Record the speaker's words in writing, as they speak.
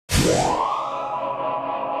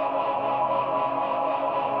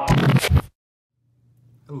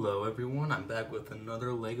Hello everyone, I'm back with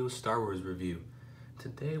another LEGO Star Wars review.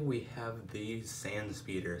 Today we have the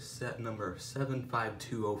Sandspeeder, set number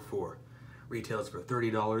 75204. Retails for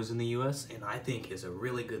 $30 in the US and I think is a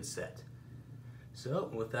really good set. So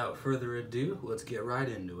without further ado, let's get right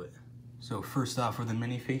into it. So first off for the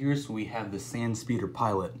minifigures, we have the Sandspeeder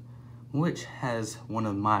Pilot, which has one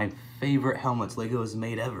of my favorite helmets LEGO has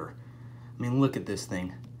made ever. I mean, look at this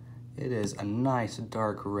thing. It is a nice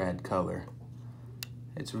dark red color.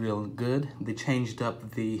 It's real good. They changed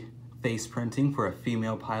up the face printing for a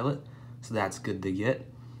female pilot, so that's good to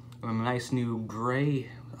get. A nice new gray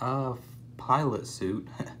pilot suit,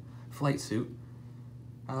 flight suit.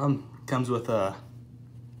 Comes with a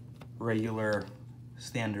regular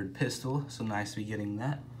standard pistol, so nice to be getting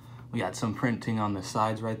that. We got some printing on the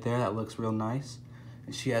sides right there, that looks real nice.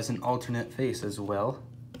 And she has an alternate face as well.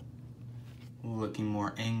 Looking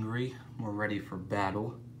more angry, more ready for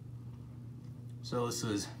battle. So this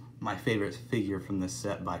is my favorite figure from this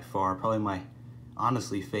set by far. Probably my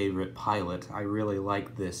honestly favorite pilot. I really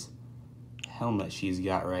like this helmet she's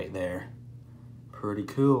got right there. Pretty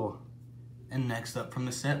cool. And next up from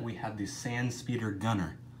the set we have the Sandspeeder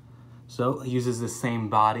Gunner. So it uses the same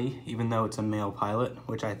body even though it's a male pilot,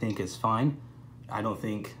 which I think is fine. I don't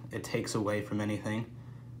think it takes away from anything.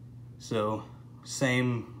 So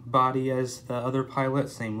same body as the other pilot,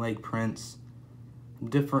 same leg prints.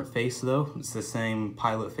 Different face though, it's the same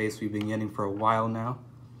pilot face we've been getting for a while now.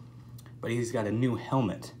 But he's got a new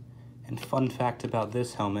helmet. And fun fact about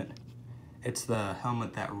this helmet, it's the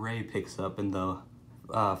helmet that Rey picks up in the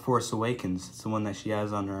Force Awakens. It's the one that she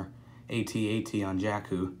has on her AT-AT on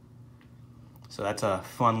Jakku. So that's a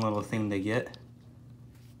fun little thing to get.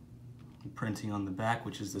 Printing on the back,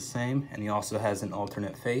 which is the same, and he also has an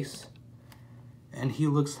alternate face. And he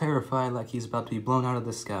looks terrified like he's about to be blown out of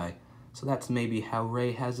the sky. So that's maybe how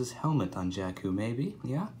Rey has his helmet on Jakku, maybe,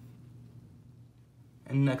 yeah?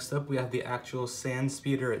 And next up we have the actual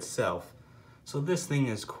Sandspeeder itself. So this thing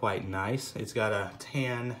is quite nice. It's got a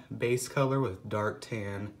tan base color with dark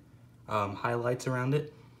tan highlights around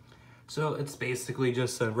it. So it's basically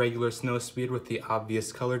just a regular snowspeeder with the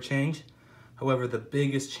obvious color change. However, the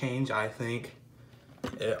biggest change I think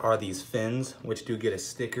are these fins, which do get a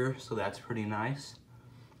sticker, so that's pretty nice.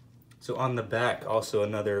 So on the back, also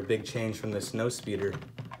another big change from the snowspeeder.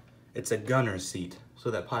 It's a gunner seat. So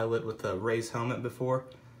that pilot with the Rey's helmet before,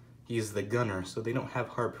 he's the gunner, so they don't have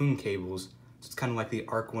harpoon cables. So it's kind of like the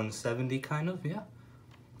ARC 170 kind of, yeah.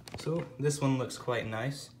 So this one looks quite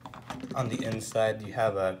nice. On the inside, you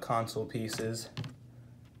have console pieces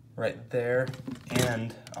right there,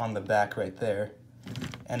 and on the back right there.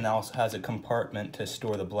 And it also has a compartment to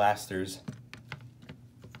store the blasters.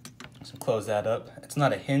 So close that up. It's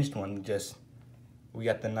not a hinged one, just we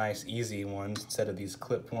got the nice easy ones instead of these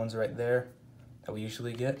clipped ones right there that we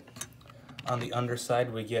usually get. On the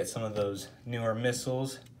underside we get some of those newer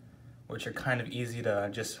missiles, which are kind of easy to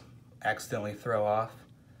just accidentally throw off.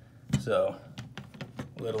 So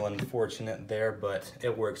a little unfortunate there, but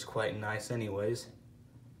it works quite nice anyways.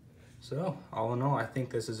 So all in all, I think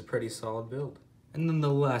this is a pretty solid build. And then the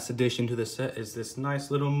last addition to the set is this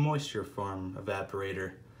nice little moisture farm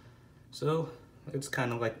evaporator. So it's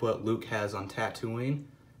kind of like what Luke has on Tatooine.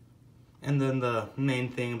 And then the main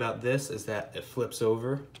thing about this is that it flips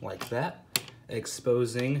over like that,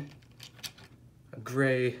 exposing a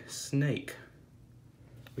gray snake.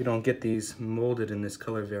 We don't get these molded in this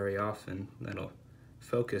color very often. That'll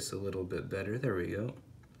focus a little bit better. There we go.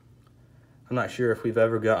 I'm not sure if we've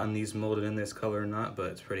ever gotten these molded in this color or not,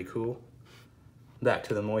 but it's pretty cool. Back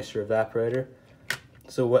to the moisture evaporator.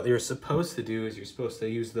 So what you're supposed to do is you're supposed to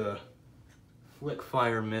use the flick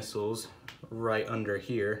fire missiles right under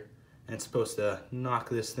here, and it's supposed to knock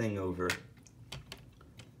this thing over.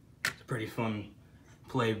 It's a pretty fun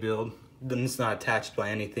play build. Then it's not attached by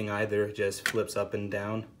anything either, it just flips up and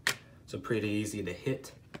down. So pretty easy to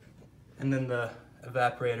hit. And then the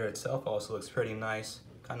evaporator itself also looks pretty nice,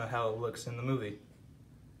 kind of how it looks in the movie.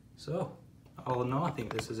 So all in all, I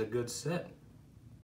think this is a good set.